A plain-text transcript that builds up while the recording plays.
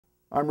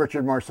I'm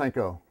Richard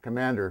Marcinko,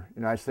 Commander,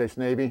 United States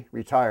Navy,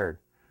 retired,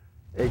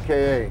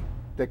 aka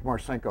Dick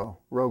Marcinko,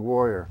 Rogue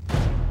Warrior.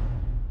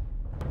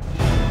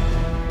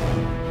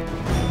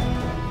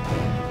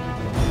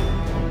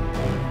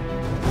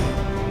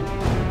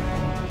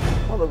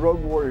 Well, the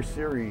Rogue Warrior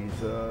series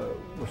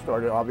was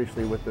started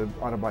obviously with the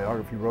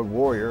autobiography Rogue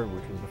Warrior,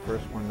 which was the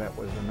first one that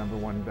was the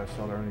 #1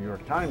 bestseller on the New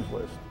York Times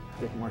list.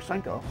 Dick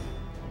Marcinko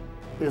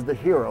is the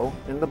hero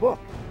in the book.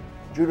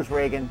 Judas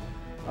Reagan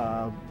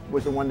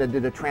was the one that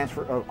did a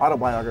transfer of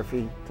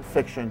autobiography to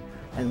fiction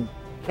and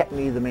kept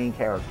me the main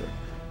character.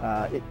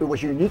 It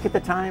was unique at the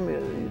time,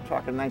 you're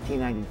talking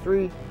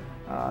 1993,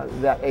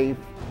 that a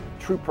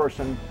true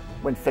person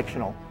went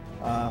fictional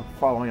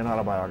following an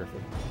autobiography.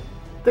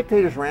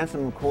 Dictator's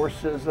Ransom, of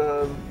course, is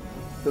the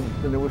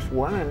newest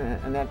one,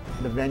 and that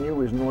the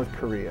venue is North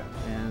Korea.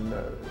 And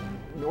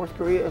North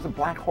Korea is a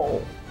black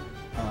hole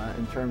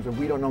in terms of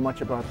we don't know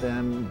much about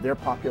them. Their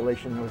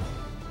population knows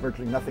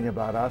virtually nothing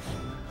about us.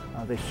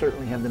 They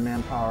certainly have the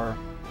manpower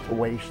to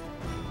waste.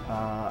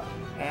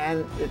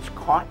 And it's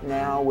caught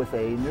now with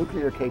a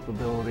nuclear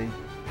capability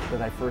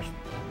that I first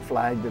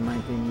flagged in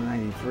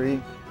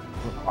 1993.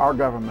 Our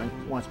government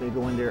wants me to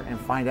go in there and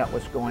find out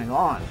what's going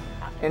on.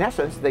 In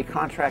essence, they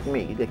contract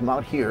me. They come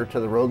out here to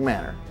the Rogue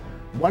Manor,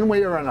 one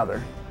way or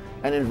another,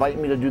 and invite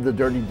me to do the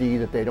dirty deed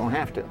that they don't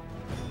have to.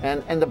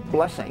 And the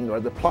blessing, or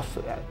the plus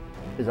to that,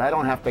 is I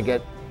don't have to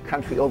get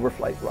country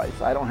overflight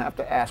rights. I don't have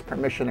to ask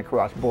permission to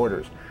cross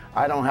borders.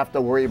 I don't have to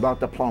worry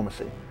about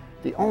diplomacy.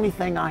 The only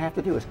thing I have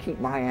to do is keep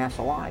my ass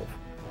alive.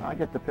 I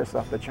get to piss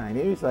off the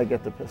Chinese. I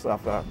get to piss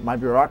off my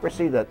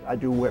bureaucracy that I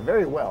do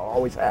very well,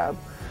 always have.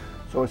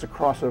 So it's a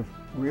cross of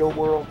real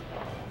world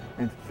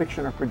and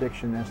fiction or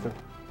prediction as to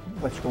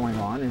what's going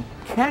on and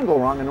can go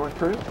wrong in North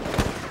Korea.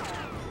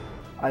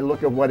 I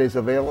look at what is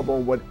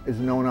available, what is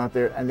known out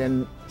there, and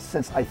then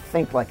since I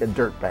think like a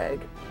dirtbag,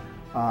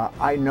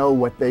 I know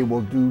what they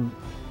will do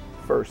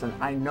first, and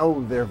I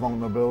know their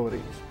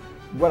vulnerabilities.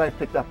 What I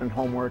picked up in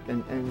homework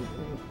and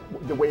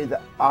the way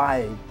that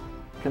I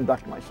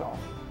conduct myself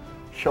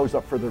shows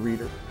up for the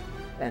reader.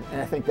 And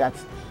I think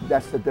that's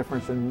the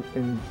difference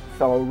in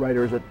fellow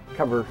writers that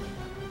cover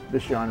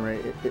this genre,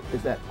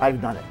 is that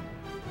I've done it.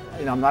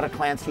 You know, I'm not a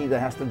Clancy that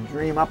has to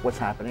dream up what's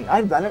happening.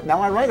 I've done it, now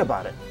I write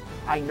about it.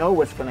 I know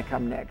what's going to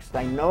come next.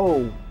 I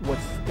know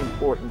what's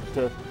important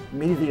to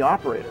me, the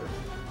operator.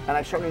 And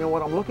I certainly know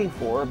what I'm looking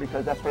for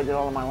because that's what I did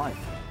all of my life.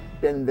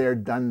 Been there,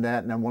 done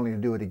that, and I'm willing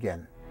to do it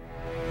again.